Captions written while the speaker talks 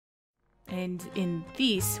And in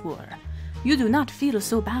this war, you do not feel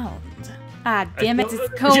so bound. Ah, damn it,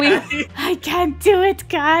 it's going. I can't do it,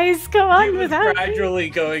 guys. Come on without gradually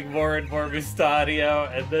going more and more Mustadio,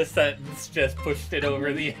 and this sentence just pushed it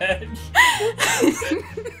over the edge.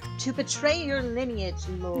 To betray your lineage,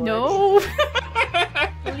 Lord. No.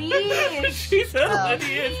 Please. She's a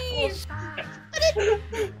lineage.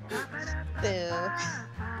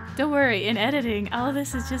 Don't worry, in editing, all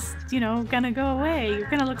this is just, you know, gonna go away. You're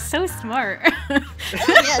gonna look so smart.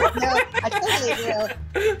 Yes, no, I totally will.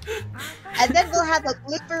 And then we'll have a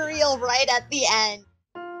blooper reel right at the end.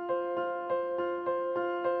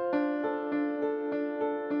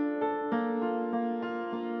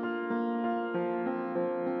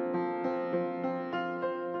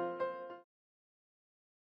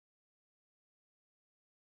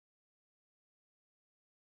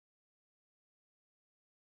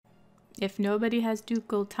 If nobody has Duke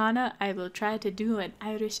Goltana, I will try to do an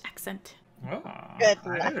Irish accent. Oh, Good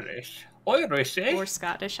luck. Irish. Irish, eh? Or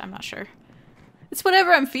Scottish, I'm not sure. It's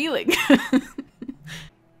whatever I'm feeling.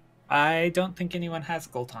 I don't think anyone has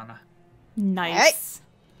Goltana. Nice. Right.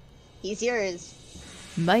 He's yours.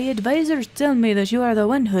 My advisors tell me that you are the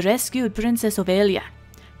one who rescued Princess Ovelia.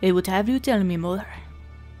 I would have you tell me more.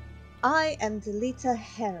 I am Delita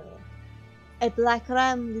Harrow, a Black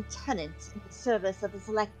Ram lieutenant in the service of His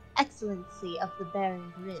Excellency of the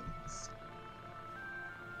Barren Rims.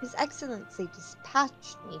 His Excellency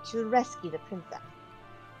dispatched me to rescue the princess.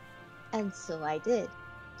 And so I did,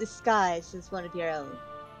 disguised as one of your own,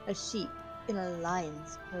 a sheep in a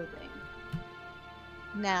lion's clothing.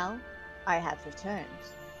 Now, I have returned.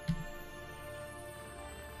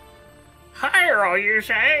 Hyrule, you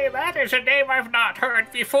say? That is a name I've not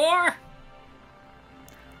heard before.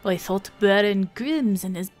 I thought Baron Grimm's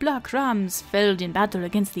and his Black Rams failed in battle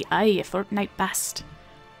against the Eye a fortnight past.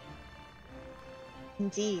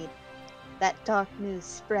 Indeed, that dark news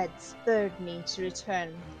spread spurred me to return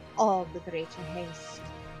with all the greater haste.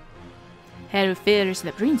 How fares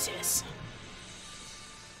the princess?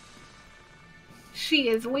 She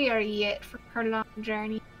is weary yet from her long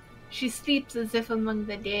journey. She sleeps as if among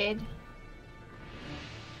the dead.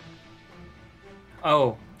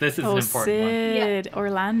 Oh, this is an important one. Cid, yeah.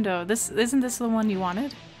 Orlando. Isn't this the one you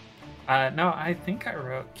wanted? No, I think I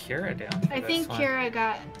wrote Kira down. I think Kira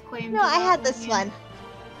got claimed. No, I had this one.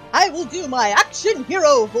 I will do my action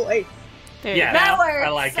hero voice. There yeah, that works. I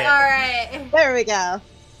like it. Alright. There we go.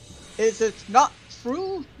 Is it not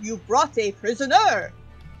true you brought a prisoner?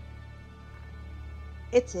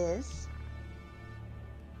 It is.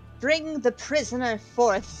 Bring the prisoner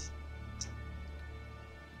forth.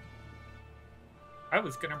 I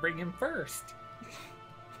was gonna bring him first.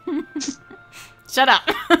 Shut up.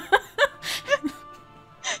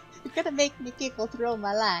 You're gonna make me giggle through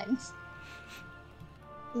my lines.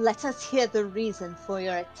 Let us hear the reason for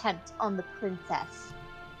your attempt on the princess.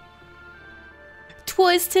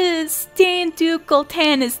 'Twas to stain Duke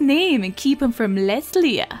Goltana's name and keep him from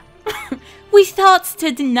Leslia. We thought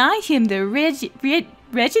to deny him the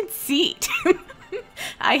regent seat.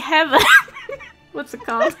 I have a... What's it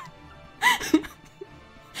called?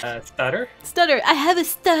 Stutter? Stutter. I have a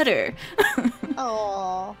stutter.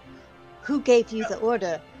 Oh, who gave you the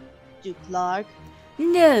order, Duke Larg?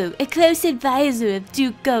 No, a close advisor of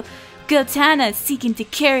Duke Goltana seeking to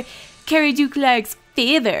carry Duke Larg's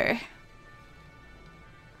favor.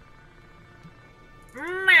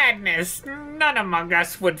 Madness! None among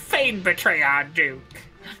us would fain betray our Duke.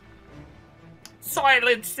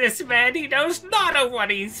 Silence this man, he knows not of what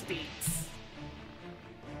he speaks.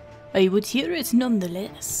 I would hear it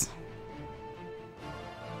nonetheless.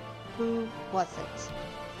 Who was it?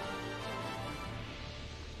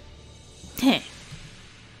 Heh.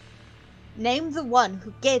 Name the one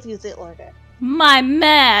who gave you the order. My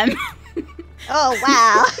man! Oh,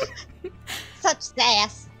 wow. Such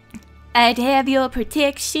sass. I'd have your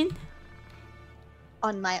protection.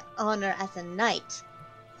 On my honor as a knight.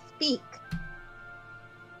 Speak.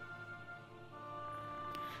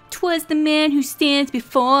 'Twas the man who stands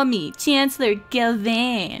before me, Chancellor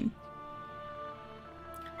Galvan.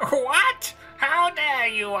 What? How dare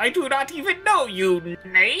you? I do not even know you,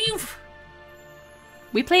 knave!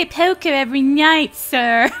 We play poker every night,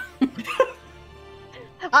 sir.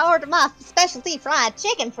 I ordered my specialty fried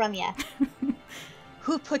chicken from you.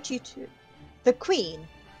 Who put you to? The Queen.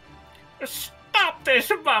 Stop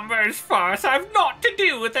this bummer's farce! I've naught to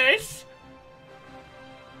do with this!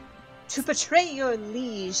 To betray your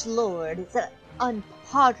liege lord is an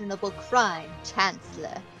unpardonable crime,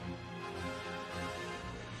 Chancellor.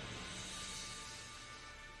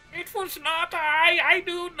 It was not I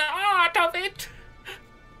knew naught of it!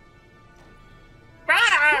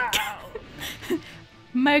 Ah!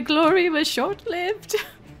 My glory was short-lived.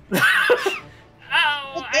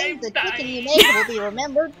 Ow, The things I'm the chicken you dying. made will be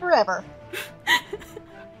remembered forever.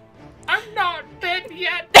 I'm not dead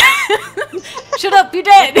yet. Shut up, you're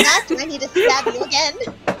dead. Not do I need to stab you again?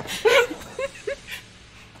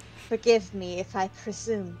 Forgive me if I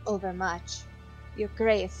presume overmuch, Your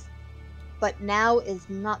Grace, but now is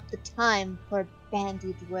not the time for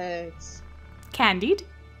bandied words. Candied?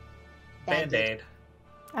 Band-Aid.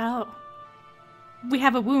 Oh. We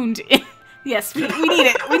have a wound. Yes, we need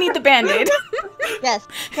it. We need the Band-Aid. Yes,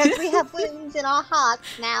 because we have wounds in our hearts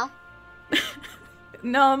now.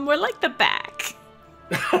 No, more like the back.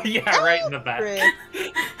 Yeah, right in the back.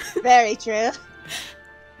 True. Very true.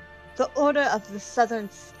 The Order of the Southern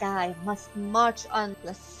Sky must march on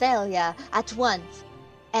Lasalia at once,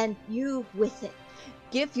 and you with it.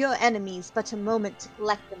 Give your enemies but a moment to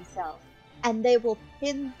collect themselves, and they will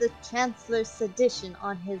pin the Chancellor's sedition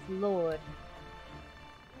on his lord.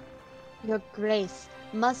 Your Grace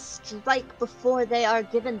must strike before they are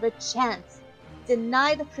given the chance.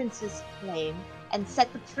 Deny the prince's claim, and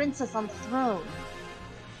set the princess on the throne.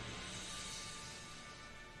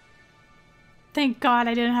 Thank God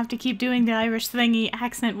I didn't have to keep doing the Irish thingy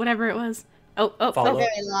accent, whatever it was. Follow- Very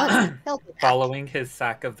long. Help it out. Following his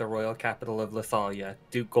sack of the royal capital of Lasalia,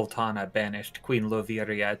 Duke Goltana banished Queen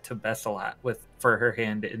Loviria to Besselat for her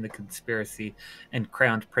hand in the conspiracy and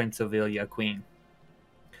crowned Prince Ovilia queen.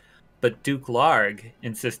 But Duke Larg,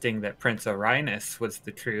 insisting that Prince Orinus was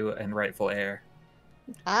the true and rightful heir,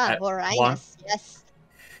 Ah, At Borinus, once- yes.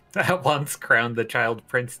 at once crowned the child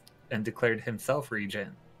prince and declared himself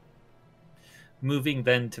regent. Moving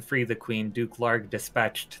then to free the queen, Duke Larg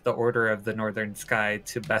dispatched the Order of the Northern Sky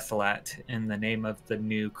to Besselat in the name of the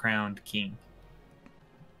new crowned king.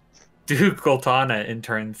 Duke Goltana, in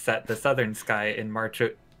turn, set the Southern Sky in march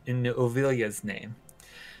in Ovilia's name.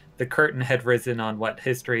 The curtain had risen on what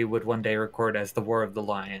history would one day record as the War of the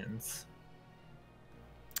Lions.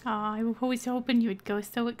 Aw, I was always hoping you would go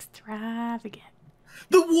so extravagant.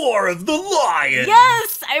 The War of the Lions!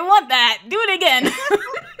 Yes! I want that! Do it again!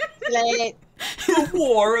 Like, The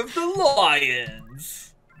War of the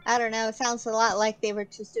Lions! I don't know, it sounds a lot like they were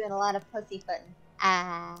just doing a lot of pussyfooting.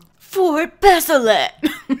 Ah. For Besselet!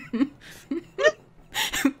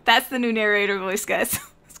 That's the new narrator voice, guys.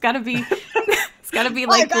 It's gotta be... It's gotta be I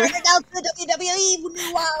like... gotta announce the WWE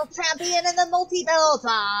New World Champion in the multi-belt!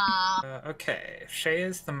 Okay, Shay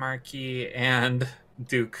is the Marquis and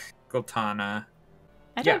Duke Goltana.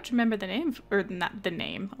 I don't remember the name, or not the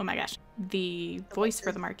name. Oh my gosh. The voice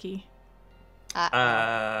for the Marquis.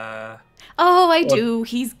 Oh, I do.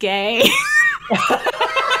 He's gay.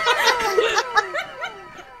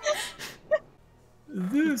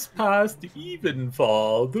 This past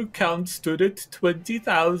evenfall, the count stood at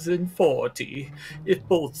 20,040, if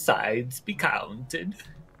both sides be counted.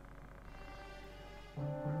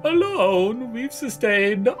 Alone, we've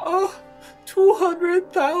sustained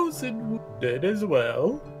 200,000 wounded as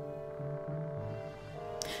well.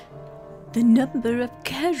 The number of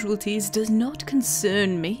casualties does not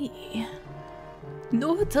concern me.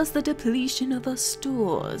 Nor does the depletion of our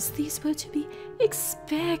stores. These were to be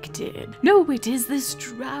expected. No, it is this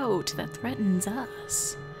drought that threatens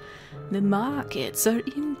us. The markets are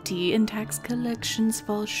empty and tax collections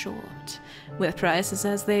fall short. With prices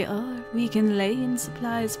as they are, we can lay in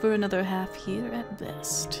supplies for another half year at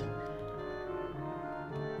best.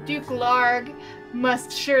 Duke Larg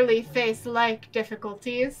must surely face like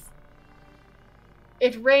difficulties.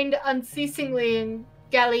 It rained unceasingly in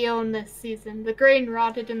Galleon this season. The grain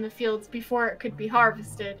rotted in the fields before it could be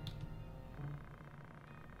harvested.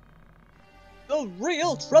 The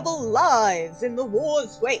real trouble lies in the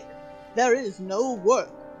war's wake. There is no work.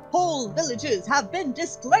 Whole villages have been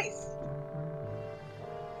displaced.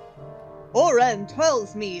 Oren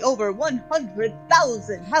tells me over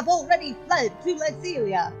 100,000 have already fled to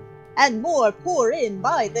Lycelia, and more pour in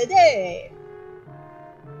by the day.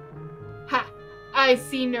 Ha! I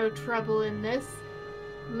see no trouble in this.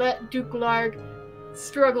 Let Duke Larg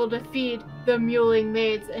struggle to feed the muling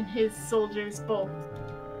maids and his soldiers both.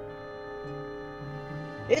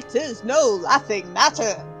 It is no laughing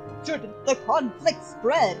matter. Should the conflict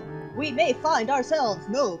spread, we may find ourselves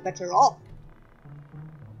no better off.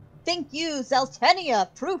 Think you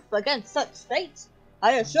Zeltenia proof against such fate?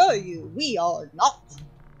 I assure you we are not.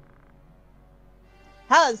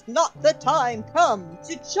 Has not the time come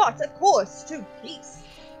to chart a course to peace?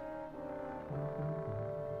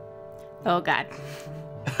 Oh god.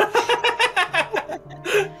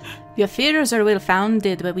 Your fears are well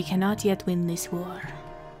founded, but we cannot yet win this war.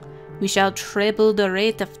 We shall treble the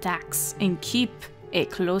rate of tax and keep a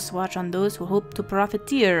close watch on those who hope to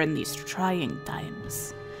profiteer in these trying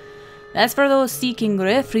times. As for those seeking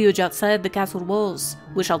refuge outside the castle walls,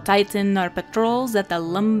 we shall tighten our patrols at the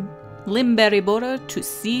Limberry border to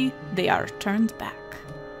see they are turned back.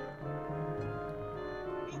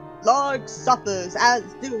 Larg suffers, as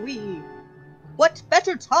do we. What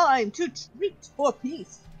better time to treat for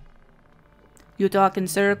peace? You talk in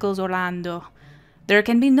circles, Orlando. There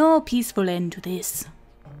can be no peaceful end to this.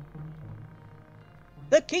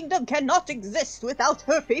 The kingdom cannot exist without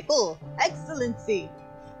her people, Excellency.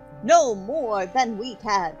 No more than we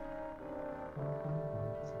can.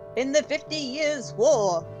 In the 50 Years'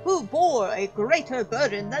 War, who bore a greater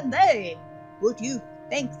burden than they? Would you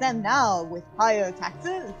thank them now with higher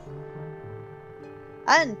taxes?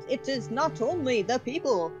 And it is not only the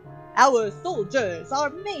people. Our soldiers are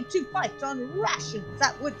made to fight on rations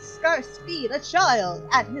that would scarce feed a child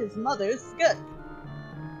at his mother's skirt.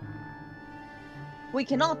 We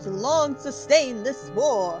cannot long sustain this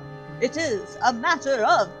war. It is a matter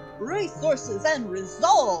of resources and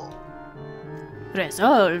resolve.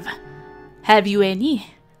 Resolve? Have you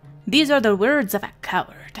any? These are the words of a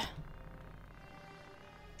coward.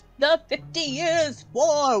 The 50 Years'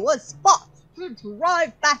 War was fought to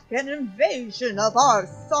drive back an invasion of our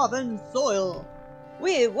sovereign soil.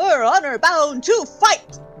 We were honor-bound to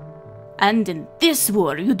fight! And in this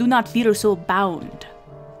war you do not feel so bound.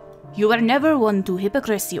 You are never one to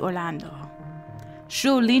hypocrisy, Orlando.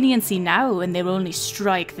 Show leniency now and they will only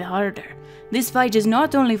strike the harder. This fight is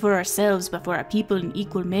not only for ourselves but for our people in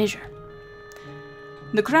equal measure.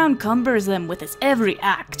 The crown cumbers them with its every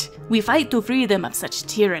act. We fight to free them of such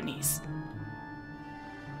tyrannies.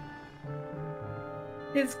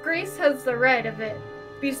 His Grace has the right of it.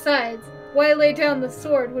 Besides, why lay down the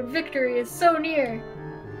sword when victory is so near?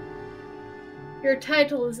 Your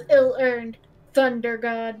title is ill-earned, Thunder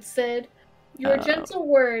God said. Your gentle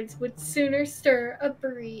words would sooner stir a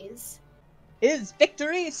breeze. Is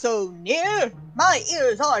victory so near? My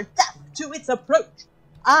ears are deaf to its approach.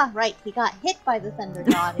 Ah, right, he got hit by the Thunder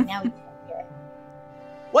God and now he's here.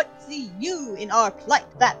 What see you in our plight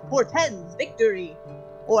that portends victory?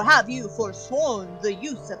 Or have you forsworn the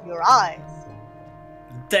use of your eyes?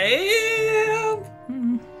 Damn!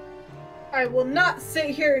 I will not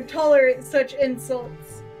sit here and tolerate such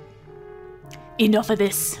insults. Enough of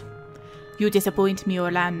this. You disappoint me,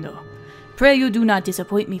 Orlando. Pray you do not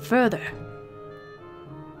disappoint me further. ...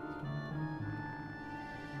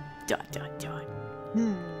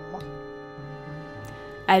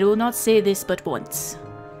 I do not say this but once.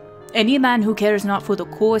 Any man who cares not for the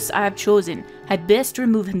course I have chosen had best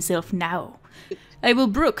remove himself now. I will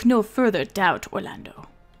brook no further doubt, Orlando.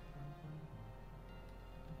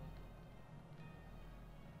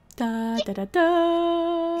 Da da da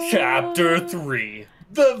da. Chapter 3.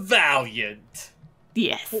 The Valiant.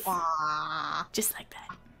 Yes. Wah. Just like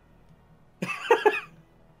that.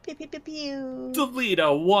 Pew pew pew pew.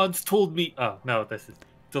 Delita once told me... Oh, no, this is...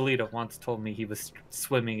 Delita once told me he was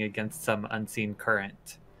swimming against some unseen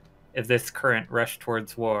current. If this current rushed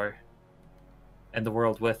towards war, and the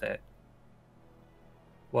world with it,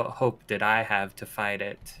 what hope did I have to fight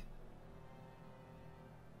it?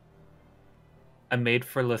 I made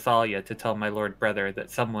for Lathalia to tell my lord brother that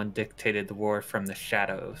someone dictated the war from the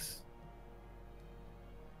shadows,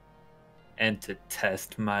 and to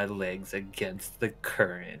test my legs against the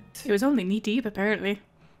current. It was only knee deep, apparently.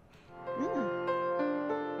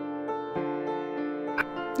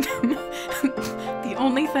 The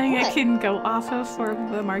only thing I can go off of for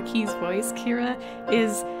the Marquis's voice, Kira,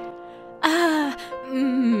 is Oh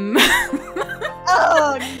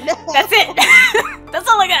no! That's it.